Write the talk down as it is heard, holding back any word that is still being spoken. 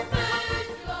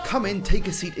Come in, take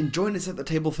a seat, and join us at the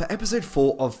table for episode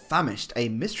 4 of Famished, a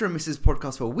Mr. and Mrs.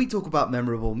 podcast where we talk about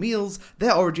memorable meals,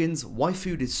 their origins, why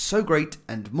food is so great,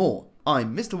 and more.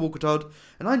 I'm Mr. Walker Todd,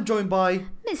 and I'm joined by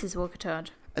Mrs. Walker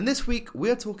Todd. And this week we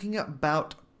are talking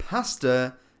about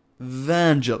pasta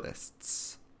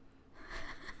evangelists.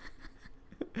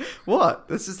 What?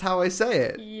 This is how I say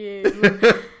it.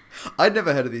 You. I'd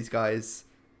never heard of these guys.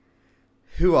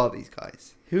 Who are these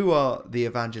guys? Who are the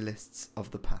evangelists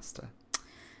of the pasta?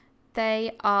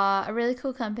 They are a really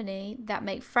cool company that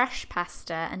make fresh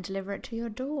pasta and deliver it to your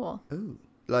door. Ooh,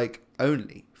 like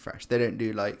only fresh. They don't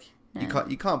do like No.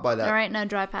 you can't buy that. There ain't no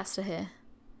dry pasta here.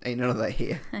 Ain't none of that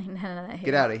here. Ain't none of that here.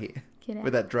 Get out of here Get out.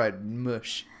 with that dried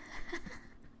mush.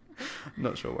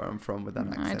 Not sure where I'm from with that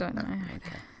accent. I don't know.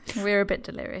 Okay. We're a bit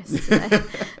delirious today.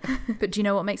 But do you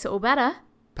know what makes it all better?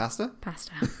 Pasta?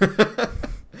 Pasta.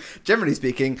 Generally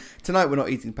speaking, tonight we're not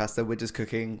eating pasta. We're just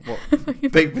cooking what?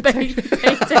 Baked potato. Baked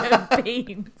potato and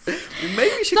beans.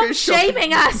 Maybe we should Stop go shopping.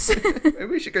 shaming us. Maybe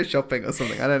we should go shopping or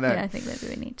something. I don't know. Yeah, I think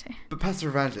maybe we need to. But pasta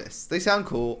evangelists, they sound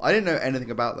cool. I didn't know anything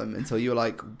about them until you were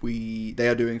like, they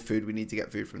are doing food. We need to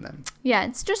get food from them. Yeah,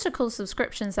 it's just a cool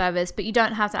subscription service, but you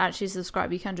don't have to actually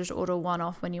subscribe. You can just order one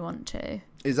off when you want to.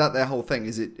 Is that their whole thing?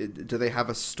 Do they have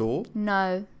a store?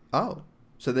 No. Oh,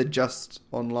 so they're just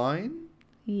online?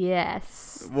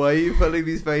 Yes. Why are you pulling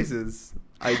these faces?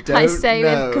 I don't know. I say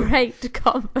with great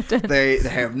confidence. They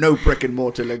have no brick and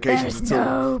mortar locations There's at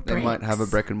all. no They might have a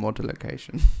bricks. brick and mortar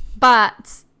location.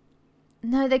 But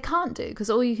no, they can't do, because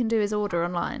all you can do is order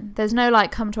online. There's no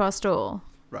like come to our store.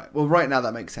 Right. Well, right now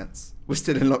that makes sense. We're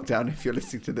still in lockdown. If you're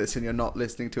listening to this and you're not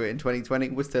listening to it in 2020,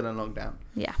 we're still in lockdown.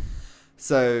 Yeah.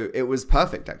 So it was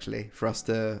perfect actually for us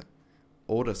to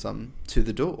order some to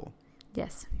the door.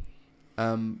 Yes.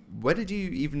 Where did you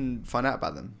even find out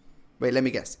about them? Wait, let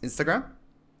me guess. Instagram?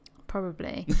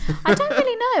 Probably. I don't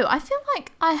really know. I feel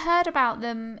like I heard about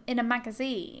them in a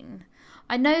magazine.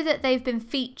 I know that they've been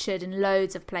featured in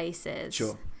loads of places.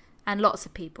 Sure. And lots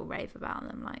of people rave about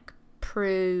them. Like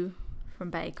Prue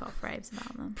from Bake Off raves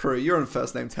about them. Prue, you're on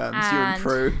first name terms. And You and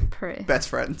Prue. Prue. Best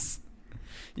friends.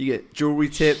 You get jewellery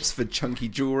tips for chunky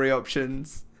jewellery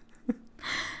options.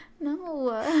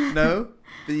 No. No?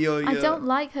 But you're... I don't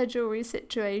like her jewellery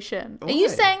situation. Why? Are you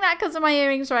saying that because of my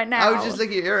earrings right now? I was just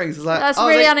looking at earrings. It's like, That's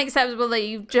really unacceptable that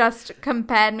you've just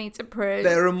compared me to Prue.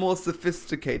 They're a more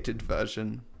sophisticated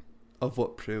version of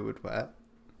what Prue would wear.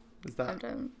 Is that...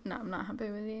 No, I'm not happy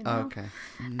with you. Oh, No. okay.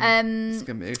 It's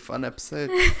going to be a fun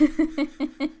episode.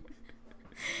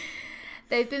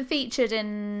 They've been featured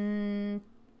in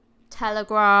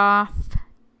Telegraph,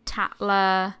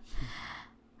 Tatler.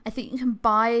 I think you can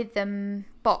buy them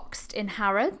boxed in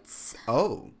Harrods.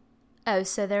 Oh. Oh,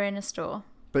 so they're in a store.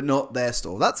 But not their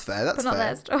store. That's fair. That's But not fair.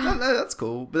 their store. No, that's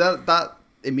cool. But that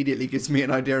immediately gives me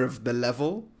an idea of the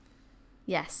level.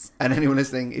 Yes. And anyone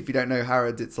listening, if you don't know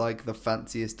Harrods, it's like the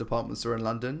fanciest department store in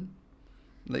London.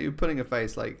 Like you're putting a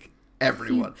face like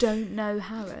everyone. You don't know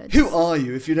Harrods. Who are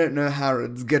you? If you don't know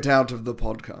Harrods, get out of the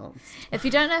podcast. If you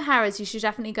don't know Harrods, you should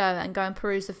definitely go and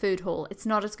peruse the food hall. It's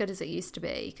not as good as it used to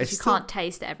be because It's you still- can't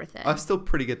taste everything. I'm still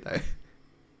pretty good though.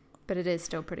 But it is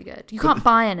still pretty good. You can't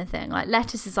buy anything. Like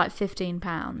lettuce is like £15.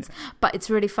 Yeah. But it's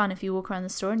really fun if you walk around the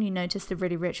store and you notice the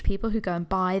really rich people who go and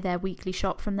buy their weekly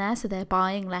shop from there. So they're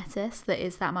buying lettuce that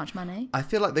is that much money. I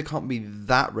feel like they can't be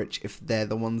that rich if they're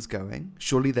the ones going.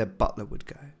 Surely their butler would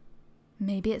go.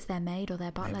 Maybe it's their maid or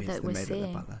their butler Maybe it's that the we're maid or the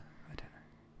seeing. butler. I don't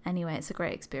know. Anyway, it's a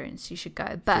great experience. You should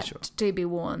go. But sure. do be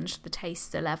warned, the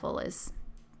taster level is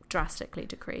drastically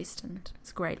decreased and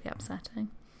it's greatly upsetting.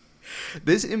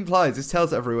 This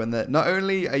tells everyone that not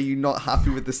only are you not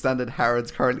happy with the standard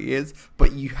Harrods currently is,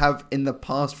 but you have in the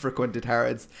past frequented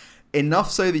Harrods enough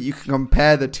so that you can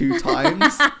compare the two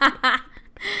times.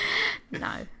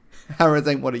 No. Harrods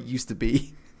ain't what it used to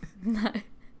be. No.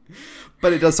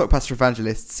 But it does stock pasta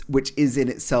evangelists, which is in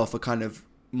itself a kind of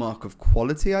mark of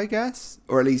quality, I guess,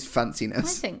 or at least I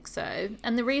fanciness. think so.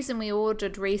 And the reason we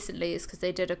ordered recently is because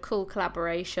they did a cool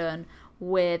collaboration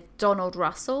with Donald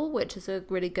Russell, which is a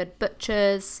really good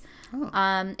butcher's.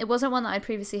 Oh. It wasn't one that I'd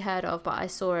previously heard of, but I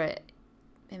saw it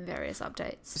in various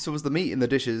updates. So was the meat in the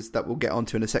dishes that we'll get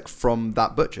onto in a sec from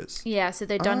that butcher's? Yeah, so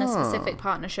they've done a Ah. specific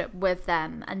partnership with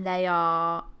them, and they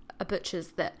are a butcher's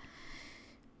that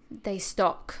they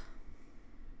stock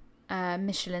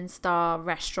Michelin star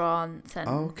restaurants and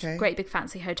Okay. great big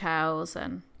fancy hotels,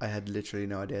 and I had literally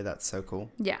no idea. That's so cool.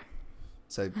 yeah,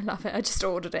 So I love it. I just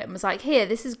ordered it and was like, here,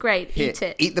 this is great, here, eat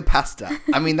it. eat the pasta.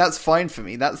 I mean, that's fine for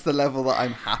me. That's the level that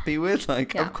I'm happy with.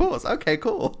 Like, Yeah. of course. Okay,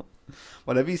 cool.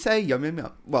 Whatever you say, yum yum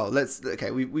yum. Well,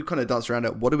 we've kind of danced around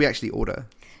it. What do we actually order?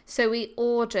 So we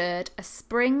ordered a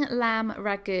spring lamb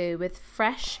ragu with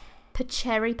fresh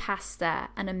pacheri pasta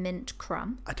and a mint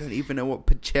crumb. I don't even know what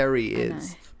pacheri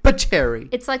is. Pacheri.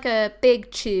 It's like a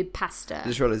big tube pasta. I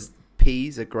just realised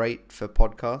peas are great for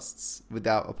podcasts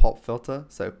without a pop filter.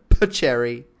 So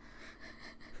pacheri.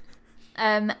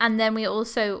 And then we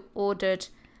also ordered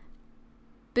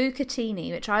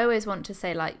bucatini, which I always want to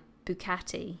say like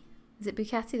Bucati. Is it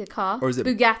Bucati, the car? Or is it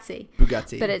Bugatti?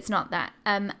 Bugatti. But it's not that.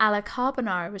 A la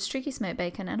carbonara with streaky smoked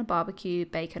bacon and a barbecue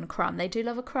bacon crumb. They do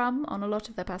love a crumb on a lot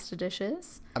of their pasta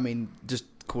dishes. I mean, just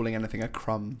calling anything a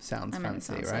crumb sounds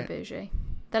fancy, it sounds right? so bougie.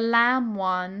 The lamb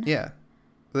one. Yeah. Are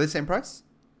they the same price?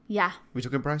 Yeah. Are we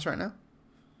talking price right now?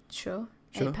 Sure.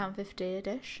 Sure. £8.50 a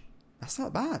dish. That's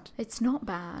not bad. It's not I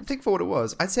bad. think for what it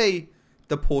was, I'd say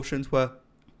the portions were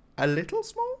a little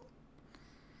small.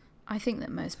 I think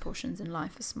that most portions in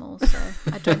life are small, so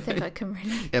I don't think I can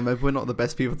really... Yeah, maybe we're not the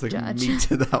best people to judge. meet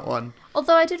to that one.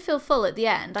 Although I did feel full at the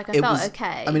end. Like, I felt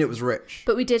okay. I mean, it was rich.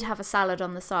 But we did have a salad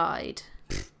on the side.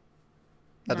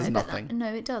 That does but nothing.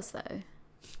 No, it does, though.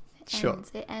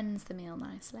 It ends the meal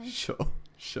nicely.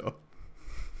 Sure.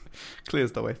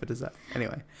 Clears the way for dessert.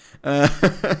 Anyway.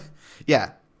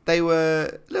 Yeah, they were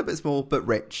a little bit small, but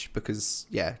rich because,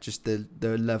 yeah, just the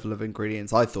level of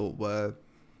ingredients I thought were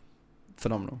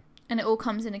phenomenal. And it all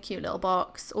comes in a cute little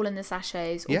box, all in the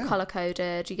sachets, all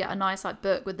colour-coded. You get a nice like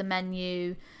book with the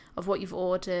menu of what you've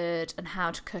ordered and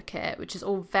how to cook it, which is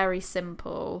all very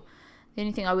simple. The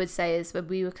only thing I would say is when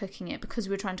we were cooking it, because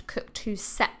we were trying to cook two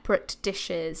separate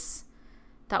dishes,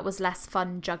 that was less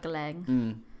fun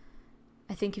juggling.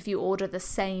 I think if you order the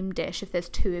same dish, if there's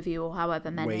two of you or however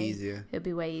many, it'll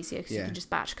be way easier because you can just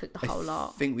batch cook the whole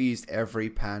lot. I think we used every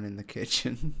pan in the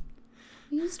kitchen.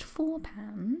 We used 4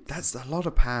 pans. That's a lot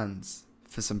of pans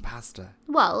for some pasta.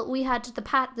 Well, we had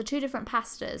the 2 different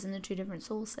pastas and the 2 different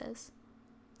sauces.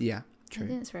 Yeah, true. I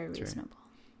think it's very reasonable.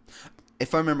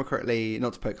 If I remember correctly,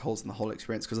 not to poke holes in the whole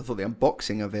experience, because I thought the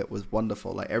unboxing of it was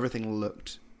wonderful. Like, everything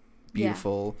looked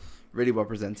beautiful, really well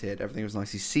presented. Everything was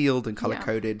nicely sealed and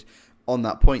colour-coded. On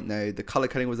that point, though, the colour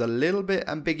coding was a little bit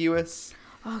ambiguous.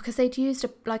 Oh, because they'd used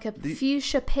a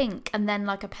fuchsia pink and then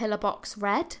like a pillar box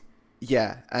red.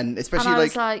 Yeah, and especially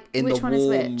like in which the one is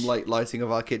warm which? like lighting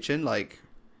of our kitchen, like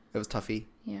it was toughy.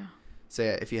 Yeah. So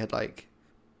yeah, if you had like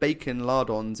bacon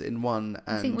lardons in one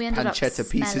and we ended pancetta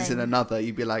pieces in another,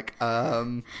 you'd be like,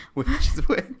 which is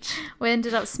which? We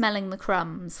ended up smelling the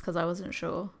crumbs because I wasn't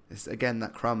sure. Again,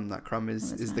 that crumb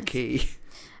is nice. the key.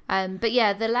 But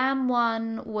yeah, the lamb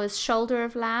one was shoulder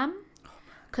of lamb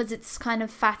because it's kind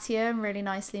of fattier and really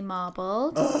nicely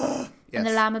marbled. Yes. And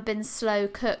the lamb had been slow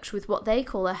cooked with what they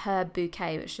call a herb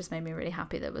bouquet, which just made me really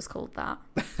happy that it was called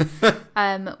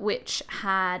that. Which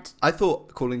had... I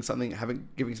thought giving something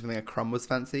a crumb was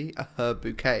fancy. A herb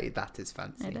bouquet, that is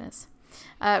fancy. It is.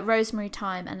 Rosemary,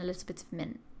 thyme, and a little bit of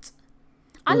mint.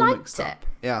 I liked it.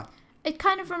 Yeah. It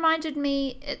kind of reminded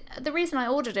me... the reason I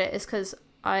ordered it is because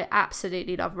I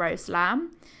absolutely love roast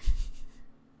lamb.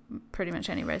 Pretty much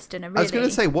any roast dinner, really. I was going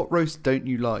to say, what roast don't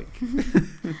you like?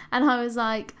 And I was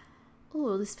like...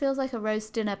 oh, this feels like a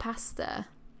roast dinner pasta,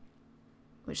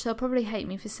 which they'll probably hate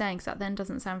me for saying because that then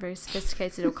doesn't sound very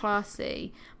sophisticated or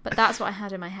classy, but that's what I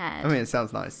had in my head. I mean, it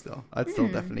sounds nice still. I'd still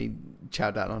definitely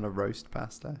chow down on a roast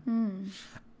pasta.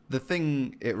 The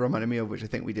thing it reminded me of, which I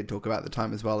think we did talk about at the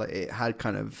time as well, it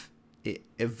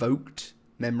evoked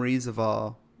memories of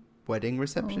our wedding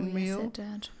reception meal. Yes, it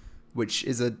did. Which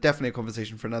is definitely a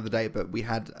conversation for another day, but we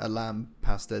had a lamb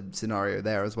pasta scenario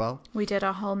there as well. We did.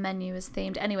 Our whole menu was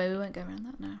themed. Anyway, we won't go around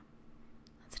that now.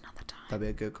 That's another time. That'd be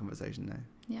a good conversation though.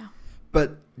 Yeah.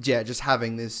 But yeah, just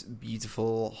having this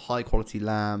beautiful, high quality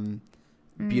lamb,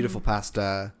 beautiful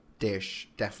pasta dish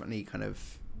definitely kind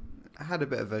of had a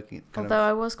bit of a... Although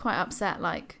I was quite upset,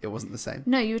 like... it wasn't the same.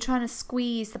 No, you were trying to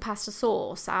squeeze the pasta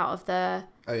sauce out of the...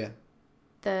 oh yeah.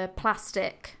 The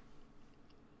plastic...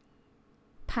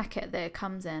 packet that it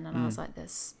comes in, and I was like,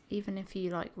 this, even if you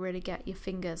like really get your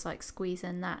fingers like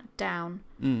squeezing that down,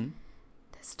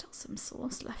 there's still some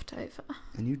sauce left over,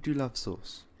 and you do love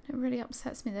sauce. It really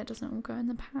upsets me that it doesn't all go in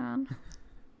the pan.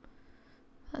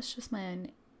 That's just my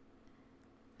own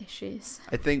issues.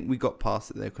 I think we got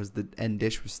past it though because the end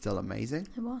dish was still amazing.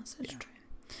 It was, it's true.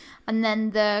 And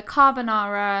then the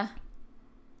carbonara,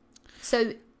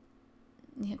 so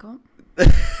yeah, go on.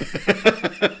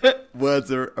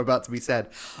 Words are about to be said.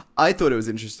 I thought it was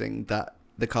interesting that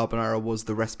the carbonara was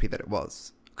the recipe that it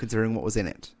was, considering what was in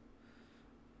it.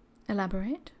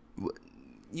 Elaborate.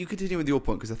 You continue with your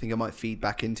point because I think I might feed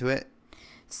back into it.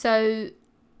 So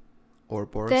or a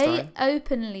Boris they style.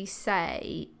 openly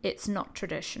say it's not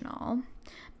traditional.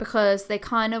 because they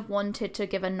kind of wanted to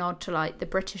give a nod to like the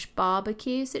British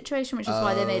barbecue situation, which is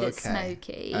why they made it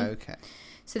smoky. Okay.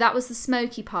 So that was the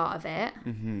smoky part of it.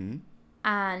 Mm-hmm.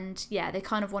 And yeah, they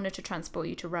kind of wanted to transport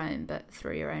you to Rome, but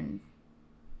through your own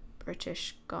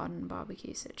British garden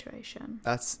barbecue situation.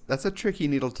 That's a tricky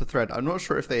needle to thread. I'm not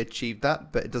sure if they achieved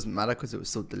that, but it doesn't matter because it was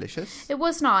still delicious. It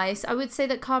was nice. I would say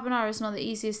that carbonara is not the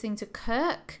easiest thing to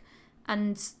cook,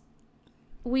 and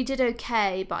we did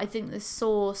okay, but I think the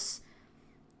sauce,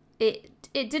 it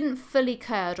didn't fully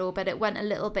curdle, but it went a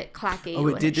little bit claggy. Oh,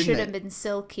 it did, it should didn't have been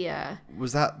silkier.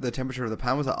 Was that the temperature of the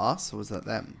pan? Was that us or was that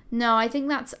them? No, I think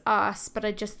that's us, but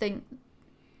I just think,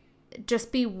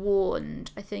 just be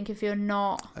warned. I think if you're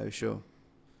not... Oh, sure.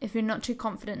 If you're not too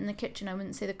confident in the kitchen, I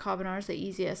wouldn't say the carbonara is the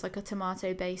easiest, like a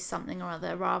tomato-based something or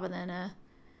other, rather than a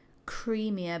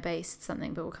creamier-based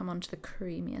something, but we'll come on to the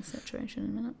creamier situation in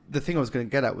a minute. The thing I was going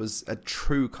to get at was a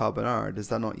true carbonara. Does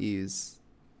that not use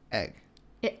egg?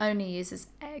 It only uses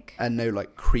egg. And no,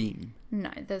 like, cream? No,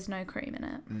 there's no cream in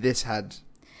it. This had...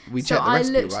 We checked the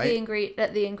recipe, right? So I looked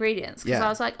at the ingredients, because I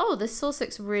was like, oh, this sauce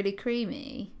looks really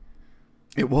creamy.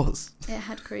 It was. It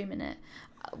had cream in it.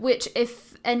 Which,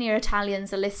 if any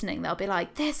Italians are listening, they'll be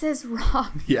like, this is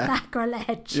wrong. Yeah.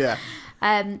 Sacrilege. Yeah.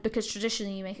 Because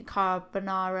traditionally you make a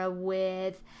carbonara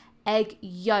with egg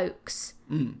yolks,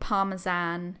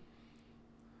 parmesan,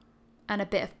 and a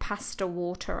bit of pasta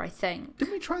water, I think.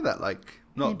 Didn't we try that, like,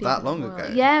 not that long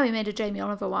ago? Yeah, we made a Jamie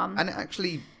Oliver one. And it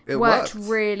actually... It worked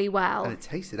really well. And it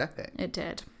tasted epic. It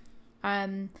did.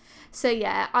 So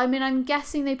yeah, I mean, I'm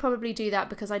guessing they probably do that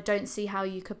because I don't see how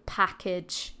you could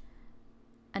package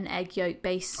an egg yolk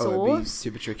based sauce. Oh, it'd be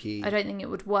super tricky. I don't think it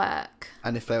would work.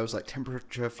 And if there was like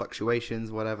temperature fluctuations,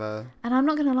 whatever. And I'm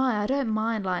not going to lie, I don't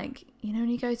mind, like, you know, when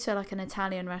you go to like an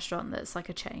Italian restaurant that's like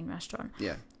a chain restaurant.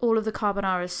 Yeah. All of the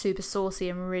carbonara is super saucy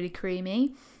and really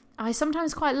creamy. I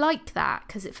sometimes quite like that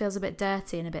because it feels a bit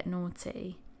dirty and a bit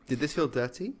naughty. Did this feel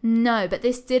dirty? No, but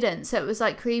this didn't. So it was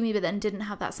like creamy, but then didn't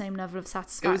have that same level of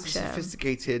satisfaction. It was a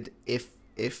sophisticated, if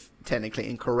technically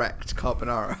incorrect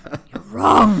carbonara. You're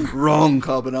wrong. Wrong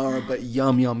carbonara, but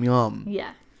yum, yum, yum.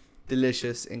 Yeah.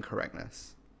 Delicious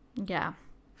incorrectness. Yeah.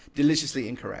 Deliciously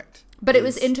incorrect. But it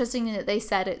was interesting that they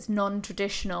said it's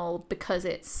non-traditional because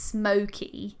it's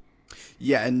smoky.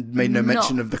 Yeah, and made no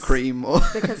mention of the cream. Or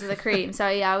because of the cream. So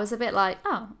yeah, I was a bit like,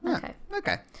 oh, okay. Yeah,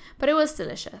 okay. But it was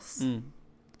delicious. Mm.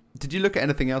 Did you look at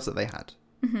anything else that they had?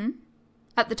 Mm-hmm.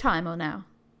 At the time or now?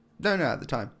 No, at the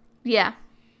time. Yeah.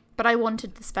 But I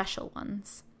wanted the special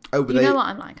ones. Oh, but you know what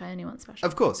I'm like? I only want special.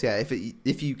 Of course, yeah.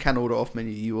 If you can order off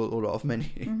menu, you will order off menu.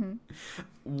 Mm-hmm.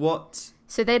 What?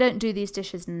 So they don't do these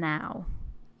dishes now.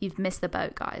 You've missed the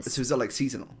boat, guys. So is that like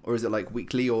seasonal? Or is it like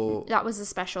weekly or... That was a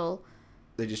special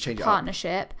they just change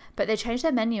partnership. But they change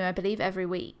their menu, I believe, every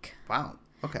week. Wow.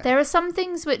 Okay. There are some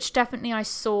things which definitely I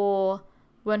saw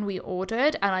when we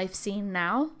ordered and I've seen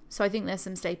now. So I think there's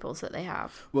some staples that they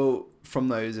have. Well, from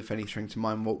those, if any spring to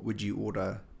mind, what would you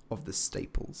order of the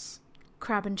staples?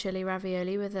 Crab and chili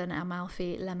ravioli with an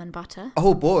Amalfi lemon butter.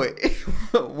 Oh boy.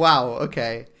 Wow,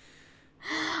 okay.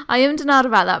 I am out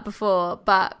about that before,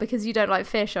 but because you don't like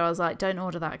fish, I was like, don't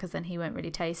order that because then he won't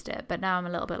really taste it. But now I'm a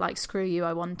little bit like, screw you,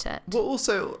 I want it. Well,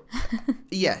 also,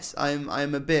 yes,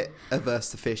 I'm a bit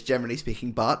averse to fish, generally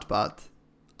speaking, but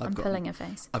I'm pulling a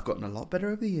face. I've gotten a lot better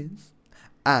over the years,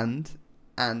 and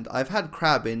I've had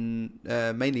crab in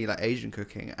mainly like Asian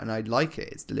cooking, and I like it.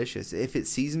 It's delicious if it's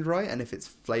seasoned right and if it's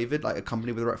flavored, like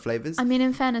accompanied with the right flavors. I mean,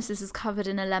 in fairness, this is covered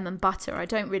in a lemon butter. I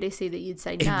don't really see that you'd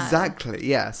say no. Exactly,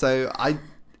 yeah. So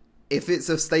if it's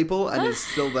a staple and it's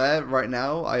still there right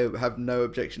now, I have no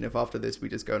objection if after this we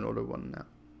just go and order one now.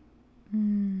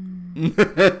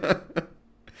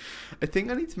 I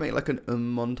think I need to make like a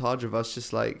montage of us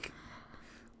just like...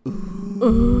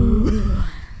 Ooh.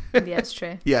 Yeah, it's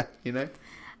true. Yeah, you know.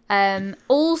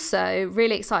 Also,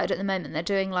 really excited at the moment. They're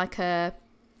doing like a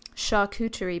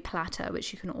charcuterie platter,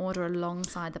 which you can order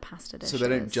alongside the pasta dishes. So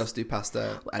they don't just do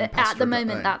pasta and pasta. At the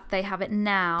moment, that they have it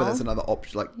now. But there's another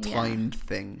option, like timed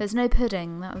thing. There's no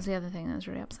pudding. That was the other thing that was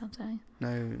really upsetting.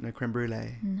 No creme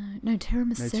brulee. No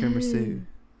tiramisu. No tiramisu.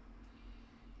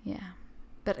 Yeah.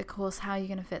 But of course, how are you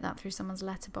going to fit that through someone's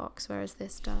letterbox, whereas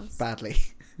this does? Badly.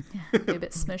 Yeah, be a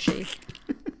bit smushy.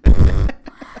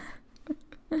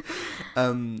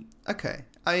 Okay.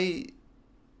 I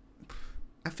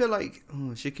feel like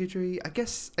charcuterie. I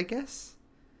guess.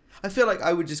 I feel like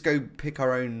I would just go pick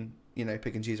our own,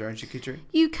 pick and choose our own charcuterie.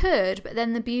 You could, but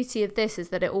then the beauty of this is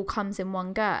that it all comes in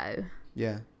one go.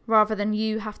 Yeah. Rather than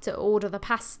you have to order the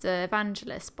pasta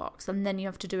evangelist box and then you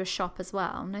have to do a shop as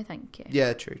well. No, thank you.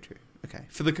 Yeah, true. Okay.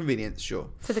 For the convenience, sure.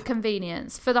 For the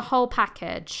convenience. For the whole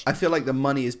package. I feel like the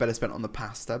money is better spent on the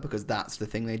pasta because that's the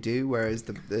thing they do, whereas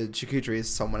the charcuterie is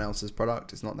someone else's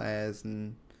product. It's not theirs.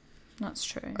 And that's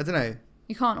true. I don't know.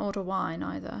 You can't order wine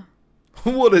either.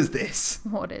 What is this?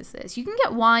 What is this? You can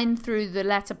get wine through the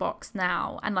letterbox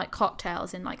now and like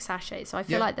cocktails in like sachets. So I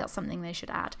feel like that's something they should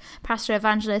add. Pasta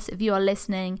Evangelist, if you are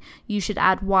listening, you should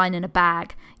add wine in a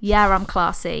bag. Yeah, I'm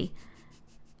classy.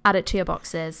 Add it to your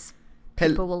boxes.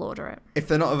 People will order it. If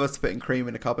they're not averse to putting cream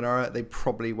in a carbonara, they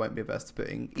probably won't be averse to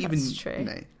putting even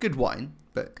good wine,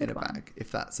 but good in a bag,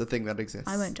 if that's a thing that exists.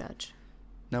 I won't judge.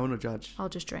 No one will judge. I'll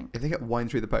just drink. If they get wine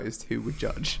through the post, who would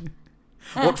judge?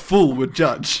 What fool would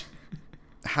judge?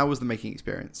 How was the making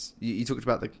experience? You talked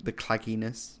about the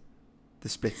clagginess, the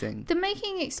splitting. The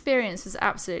making experience was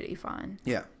absolutely fine.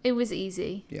 Yeah. It was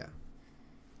easy. Yeah.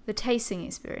 The tasting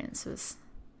experience was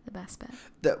the best bit.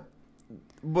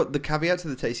 The caveat to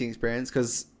the tasting experience,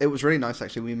 because it was really nice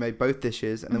actually. We made both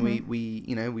dishes, and then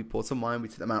we poured some wine. We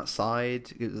took them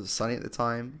outside. It was sunny at the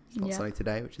time. It's not sunny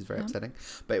today, which is very upsetting.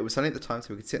 But it was sunny at the time,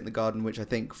 so we could sit in the garden. Which I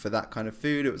think for that kind of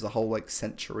food, it was a whole like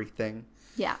sensory thing.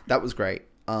 Yeah, that was great.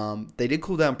 They did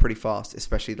cool down pretty fast,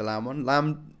 especially the lamb one.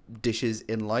 Lamb dishes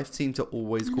in life seem to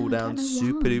always cool down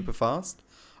super duper fast.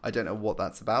 I don't know what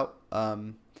that's about.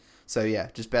 So yeah,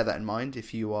 just bear that in mind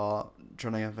if you are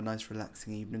trying to have a nice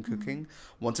relaxing evening cooking.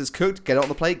 Once it's cooked, get it on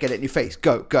the plate, get it in your face.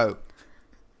 Go.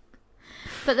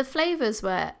 But the flavours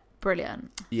were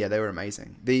brilliant. Yeah, they were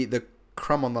amazing. The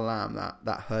crumb on the lamb,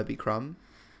 that herby crumb,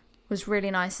 was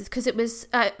really nice because it was...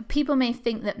 people may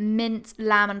think that mint,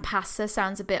 lamb and pasta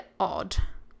sounds a bit odd.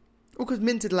 Well, because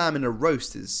minted lamb in a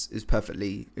roast is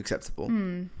perfectly acceptable.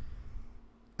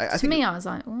 I was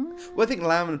like... Ooh. Well, I think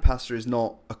lamb and pasta is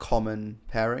not a common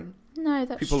pairing. No,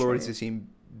 that's People true. always assume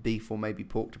beef or maybe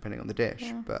pork, depending on the dish.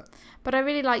 Yeah. But I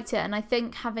really liked it, and I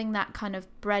think having that kind of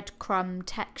breadcrumb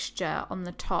texture on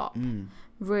the top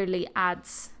really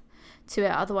adds to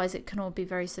it. Otherwise, it can all be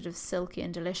very sort of silky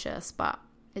and delicious, but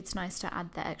it's nice to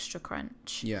add the extra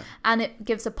crunch. Yeah. And it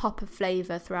gives a pop of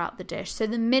flavour throughout the dish. So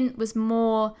the mint was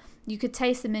more... You could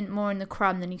taste the mint more in the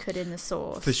crumb than you could in the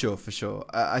sauce. For sure.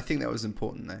 I think that was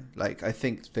important though. Like, I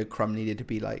think the crumb needed to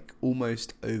be like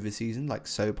almost over seasoned, like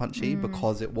so punchy,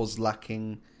 because it was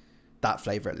lacking, that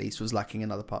flavour at least was lacking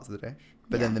in other parts of the dish.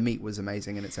 But then the meat was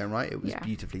amazing in its own right. It was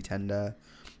beautifully tender.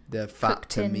 The fat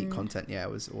to meat content, it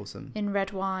was awesome. In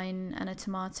red wine and a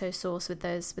tomato sauce with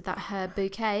that herb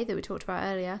bouquet that we talked about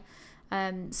earlier.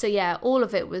 So yeah, all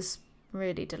of it was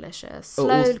really delicious.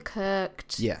 Slow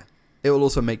cooked. Yeah. It will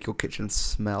also make your kitchen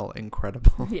smell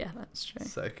incredible. Yeah, that's true.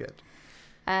 So good.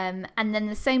 And then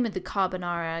the same with the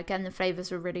carbonara. Again, the flavours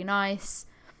were really nice.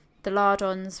 The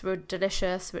lardons were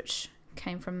delicious, which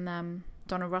came from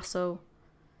Donna Russell.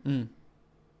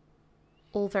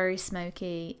 All very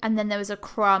smoky. And then there was a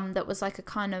crumb that was like a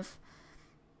kind of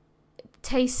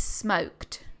taste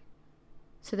smoked.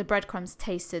 So the breadcrumbs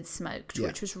tasted smoked,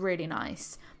 which was really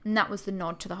nice. And that was the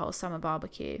nod to the whole summer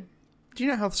barbecue. Do you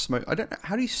know how to smoke? I don't know.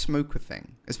 How do you smoke a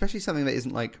thing? Especially something that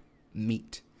isn't like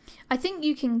meat. I think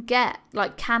you can get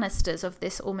like canisters of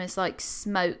this almost like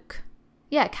smoke.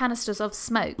 Yeah, canisters of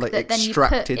smoke. Like that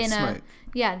extracted then you put in smoke.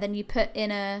 Then you put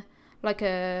in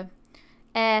a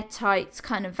airtight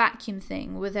kind of vacuum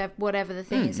thing with whatever the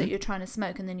thing is that you're trying to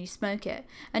smoke, and then you smoke it.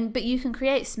 But you can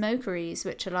create smokeries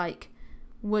which are like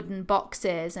wooden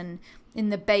boxes, and in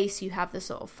the base you have the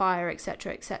sort of fire,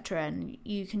 etc., and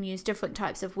you can use different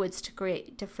types of woods to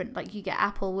create different, like you get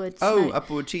applewood smoke,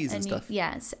 applewood cheese and stuff.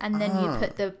 Yes, and then you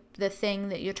put the thing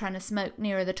that you're trying to smoke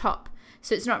nearer the top,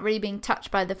 so it's not really being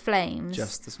touched by the flames,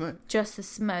 just the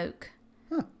smoke,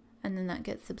 and then that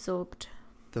gets absorbed.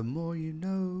 The more you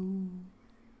know.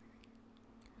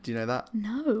 Do you know that?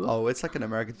 No. Oh, it's like an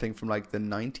American thing from like the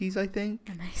 90s, I think.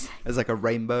 Amazing. It's like a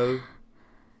rainbow.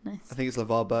 Nice. I think it's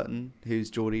LeVar Burton, who's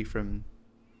Geordi from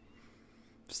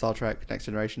Star Trek Next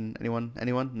Generation. Anyone?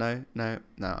 No.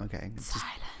 Okay.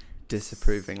 Silence.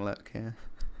 Disapproving look. Yeah.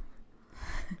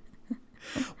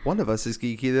 One of us is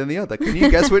geekier than the other. Can you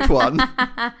guess which one?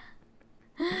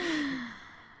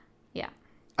 Yeah.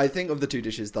 I think of the two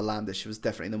dishes, the lamb dish was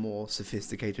definitely the more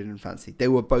sophisticated and fancy. They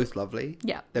were both lovely.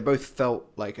 Yeah. They both felt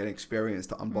like an experience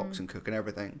to unbox and cook and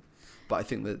everything. But I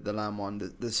think that the lamb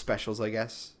one, the specials, I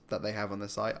guess, that they have on the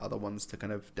site are the ones to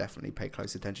kind of definitely pay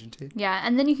close attention to. Yeah,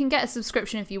 and then you can get a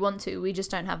subscription if you want to. We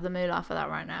just don't have the moolah for that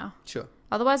right now. Sure.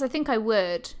 Otherwise, I think I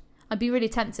would. I'd be really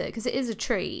tempted because it is a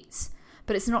treat,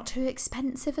 but it's not too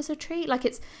expensive as a treat. Like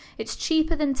it's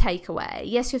cheaper than takeaway.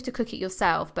 Yes, you have to cook it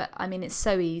yourself, but I mean, it's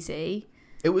so easy.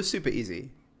 It was super easy.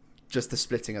 just the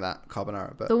splitting of that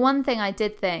carbonara. But the one thing I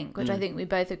did think, which I think we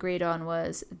both agreed on,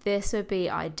 was this would be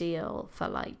ideal for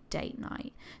like date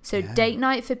night. So date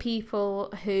night for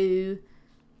people who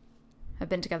have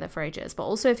been together for ages, but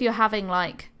also if you're having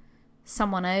like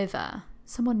someone over,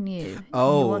 someone new, and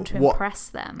you want to impress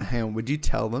them. Hang on, would you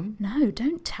tell them? No,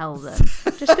 don't tell them.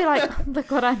 Just be like, look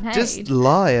what I made. Just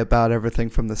lie about everything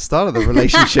from the start of the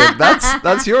relationship.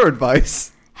 That's your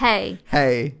advice.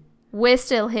 Hey. We're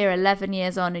still here 11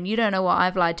 years on and you don't know what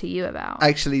I've lied to you about.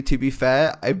 Actually, to be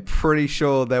fair, I'm pretty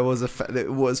sure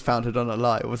it was founded on a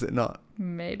lie, was it not?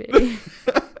 Maybe.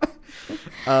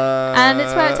 And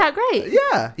it's worked out great.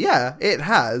 Yeah, it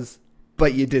has.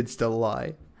 But you did still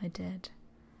lie. I did.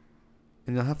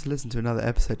 And you'll have to listen to another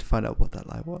episode to find out what that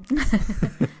lie was.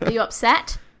 Are you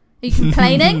upset? Are you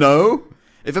complaining? No.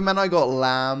 If it meant I got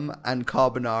lamb and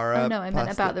carbonara. Oh, no, I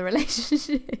meant about the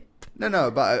relationship.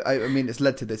 No, but I mean, it's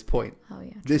led to this point. Oh,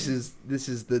 yeah. This is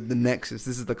the nexus.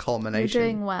 This is the culmination. You're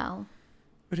doing well.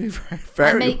 We're doing very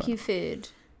I make well. you food.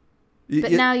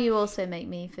 But now you also make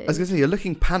me food. I was going to say, you're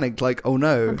looking panicked, like, oh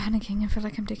no. I'm panicking. I feel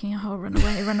like I'm digging a hole. Run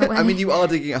away. I mean, you are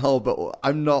digging a hole, but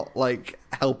I'm not, like,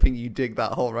 helping you dig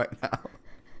that hole right now.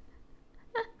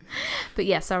 But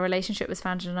yes, our relationship was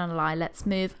founded on a lie. Let's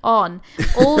move on.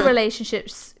 All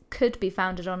relationships could be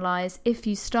founded on lies if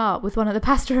you start with one of the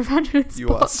Pastor Evangelist You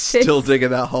boxes. are still digging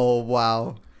that hole.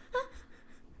 Wow.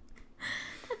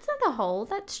 That's not a hole.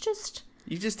 That's just...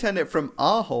 You just turned it from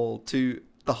our hole to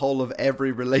the whole of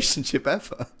every relationship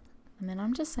ever. I mean,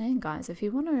 I'm just saying, guys, if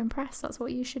you want to impress, that's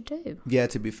what you should do. Yeah,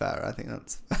 to be fair, I think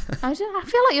that's... I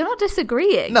feel like you're not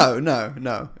disagreeing.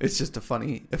 No. It's just a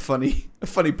funny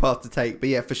path to take. But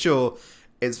yeah, for sure,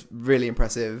 it's really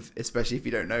impressive, especially if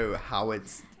you don't know how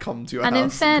it's come to your house. And in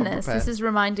fairness, this is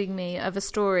reminding me of a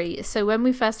story. So when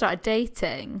we first started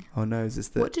dating... Oh no, is this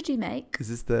the... What did you make? Is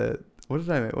this the... What did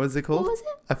I make? What is it called? What was it?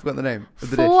 I forgot the name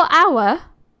of the 4-hour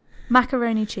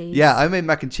macaroni cheese. Yeah, I made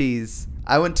mac and cheese.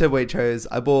 I went to Waitrose.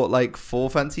 I bought like 4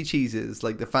 fancy cheeses,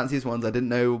 like the fanciest ones. I didn't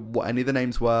know what any of the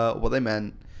names were, what they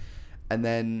meant. And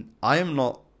then I am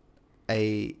not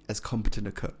as competent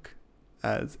a cook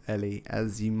as Ellie,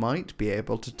 as you might be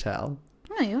able to tell.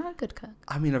 No, you are a good cook.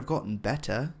 I mean, I've gotten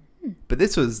better. But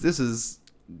this was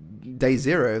day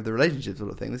 0 of the relationship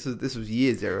sort of thing. This was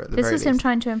year 0 at the very least. This was him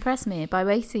trying to impress me by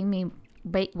making me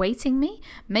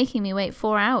wait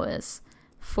 4 hours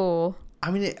for... I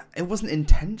mean, it wasn't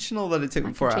intentional that it took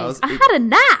me 4 hours. I had a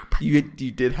nap. You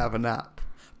did have a nap.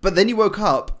 But then you woke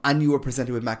up and you were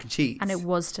presented with mac and cheese. And it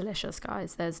was delicious,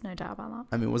 guys. There's no doubt about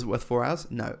that. I mean, was it worth 4 hours?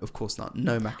 No, of course not.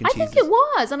 No mac and cheese. I think it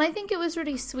was. And I think it was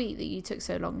really sweet that you took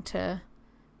so long to...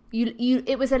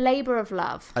 It was a labour of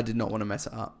love. I did not want to mess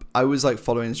it up. I was like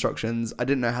following instructions. I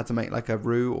didn't know how to make like a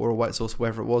roux or a white sauce,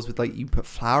 whatever it was, with like you put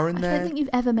flour in there. I don't think you've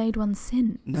ever made one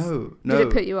since. No. Did it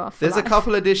put you off? There's a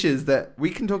couple of dishes that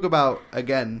we can talk about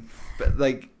again, but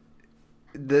like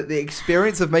the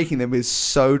experience of making them is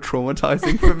so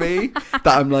traumatizing for me that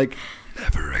I'm like,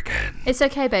 never again. It's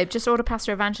okay, babe. Just order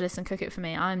Pastor Evangelist and cook it for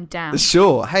me. I'm down.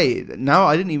 Sure. Hey, now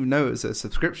I didn't even know it was a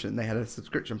subscription. They had a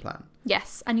subscription plan.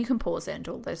 Yes, and you can pause it and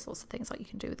do all those sorts of things like you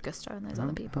can do with Gusto and those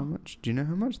other people. How much? Do you know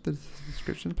how much the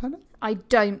subscription plan is? I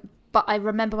don't, but I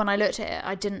remember when I looked at it,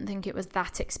 I didn't think it was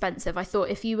that expensive. I thought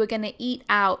if you were going to eat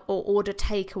out or order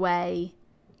takeaway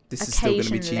this is still going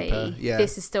to be cheaper. Yeah.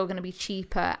 This is still going to be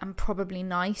cheaper and probably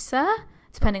nicer,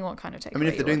 depending what kind of takeaway. I mean,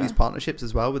 if they're doing these partnerships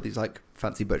as well with these like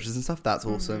fancy butchers and stuff, that's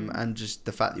awesome. Mm-hmm. And just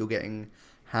the fact that you're getting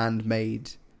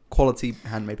quality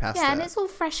handmade pasta. Yeah, and it's all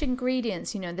fresh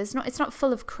ingredients. You know, it's not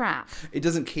full of crap. It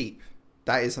doesn't keep.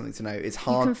 That is something to know. It's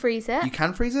hard. You can freeze it. You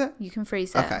can freeze it? You can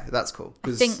freeze it. Okay, that's cool.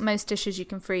 I think most dishes you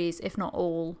can freeze, if not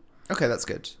all. Okay, that's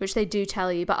good. Which they do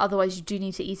tell you, but otherwise you do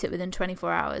need to eat it within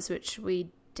 24 hours, which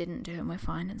we didn't do and we're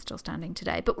fine and still standing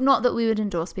today. But not that we would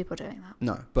endorse people doing that.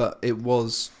 No, but it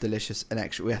was delicious and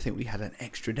extra. I think we had an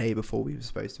extra day before we were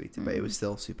supposed to eat it, but it was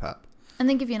still superb. And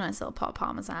they give you a nice little pot of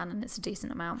Parmesan, and it's a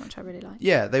decent amount, which I really like.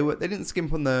 Yeah, they didn't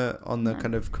skimp on the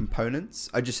kind of components.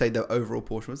 I just say the overall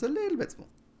portion was a little bit small.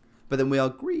 But then we are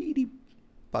greedy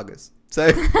buggers.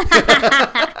 So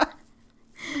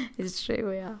it's true,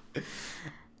 we are.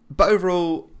 But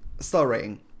overall, star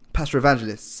rating. Pastor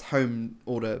Evangelist's home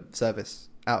order service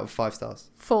out of 5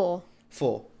 stars. 4.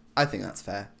 I think that's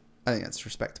fair. I think that's a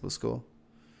respectable score.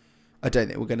 I don't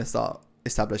think we're going to start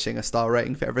establishing a star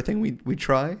rating for everything we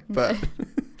try, but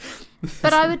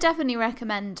but I would definitely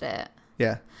recommend it.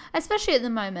 Yeah. Especially at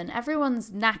the moment, everyone's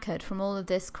knackered from all of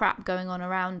this crap going on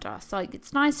around us. Like,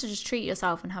 it's nice to just treat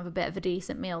yourself and have a bit of a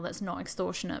decent meal that's not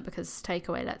extortionate, because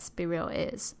takeaway, let's be real,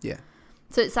 it is. Yeah.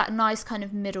 So it's that nice kind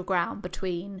of middle ground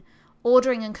between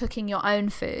ordering and cooking your own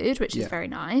food, which is very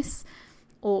nice,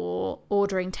 or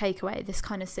ordering takeaway. This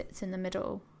kind of sits in the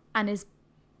middle and is,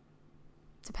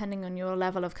 depending on your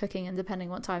level of cooking and depending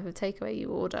what type of takeaway you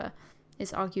order,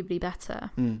 is arguably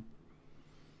better. And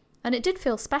it did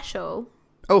feel special.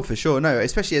 Oh, for sure. No,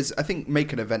 especially as I think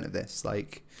make an event of this.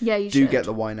 Like, you do should get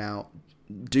the wine out.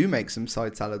 Do make some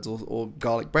side salads or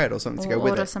garlic bread or something to go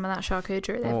with it. Order some of that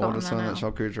charcuterie they've got. Order some of that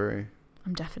charcuterie.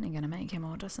 I'm definitely going to make him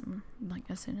order some, like,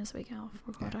 as soon as we get off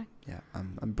recording. Yeah,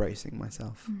 I'm bracing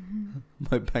myself.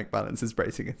 My bank balance is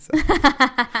bracing itself.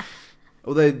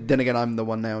 Although, then again, I'm the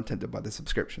one now tempted by the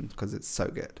subscription because it's so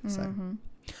good. So,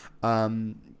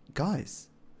 guys,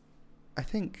 I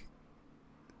think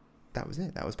that was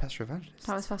it. That was Pasta Evangelist.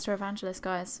 That was Pasta Evangelist,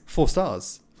 guys. 4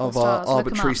 stars of our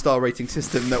arbitrary star rating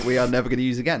system that we are never going to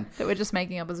use again. That we're just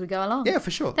making up as we go along. Yeah,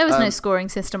 for sure. There was no scoring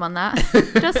system on that.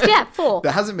 Just, 4.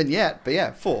 There hasn't been yet, but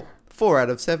yeah, 4. 4 out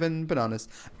of 7 bananas.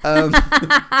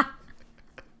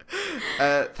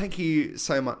 Thank you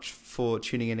so much for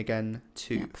tuning in again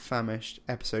to Famished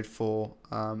episode 4.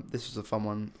 This was a fun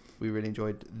one. We really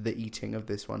enjoyed the eating of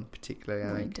this one, particularly.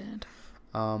 I think. Did.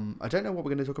 I don't know what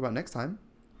we're going to talk about next time.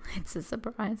 It's a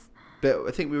surprise. But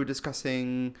I think we were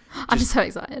discussing... I'm so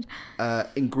excited.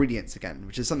 Ingredients again,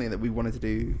 which is something that we wanted to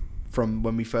do from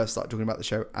when we first started talking about the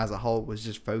show as a whole, was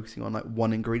just focusing on like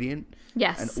one ingredient.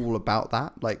 Yes. And all about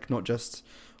that. Like, not just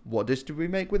what dish did we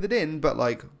make with it in, but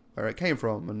like where it came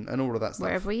from and all of that stuff.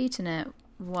 Where have we eaten it?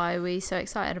 Why are we so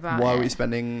excited about it? Why are we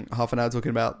spending half an hour talking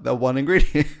about the one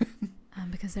ingredient?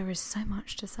 Because there is so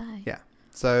much to say. Yeah.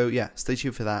 So, yeah, stay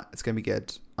tuned for that. It's going to be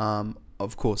good.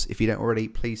 Of course, if you don't already,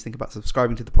 please think about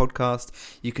subscribing to the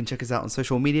podcast. You can check us out on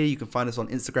social media. You can find us on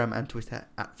Instagram and Twitter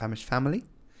at Famished Family.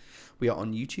 We are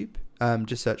on YouTube.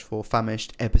 Just search for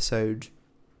Famished Episode.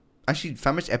 Actually,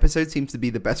 Famished Episode seems to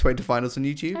be the best way to find us on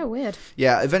YouTube. Oh, weird.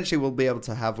 Yeah, eventually we'll be able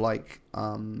to have like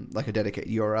a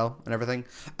dedicated URL and everything.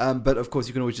 But of course,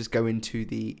 you can always just go into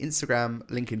the Instagram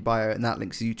link in bio, and that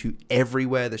links you to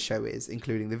everywhere the show is,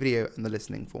 including the video and the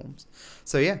listening forms.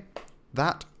 So yeah,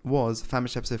 that was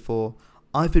Famished Episode 4.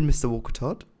 I've been Mr. Walker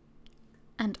Todd.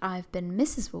 And I've been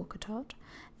Mrs. Walker Todd.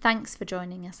 Thanks for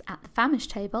joining us at the Famished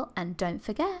table, and don't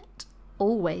forget,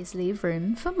 always leave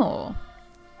room for more.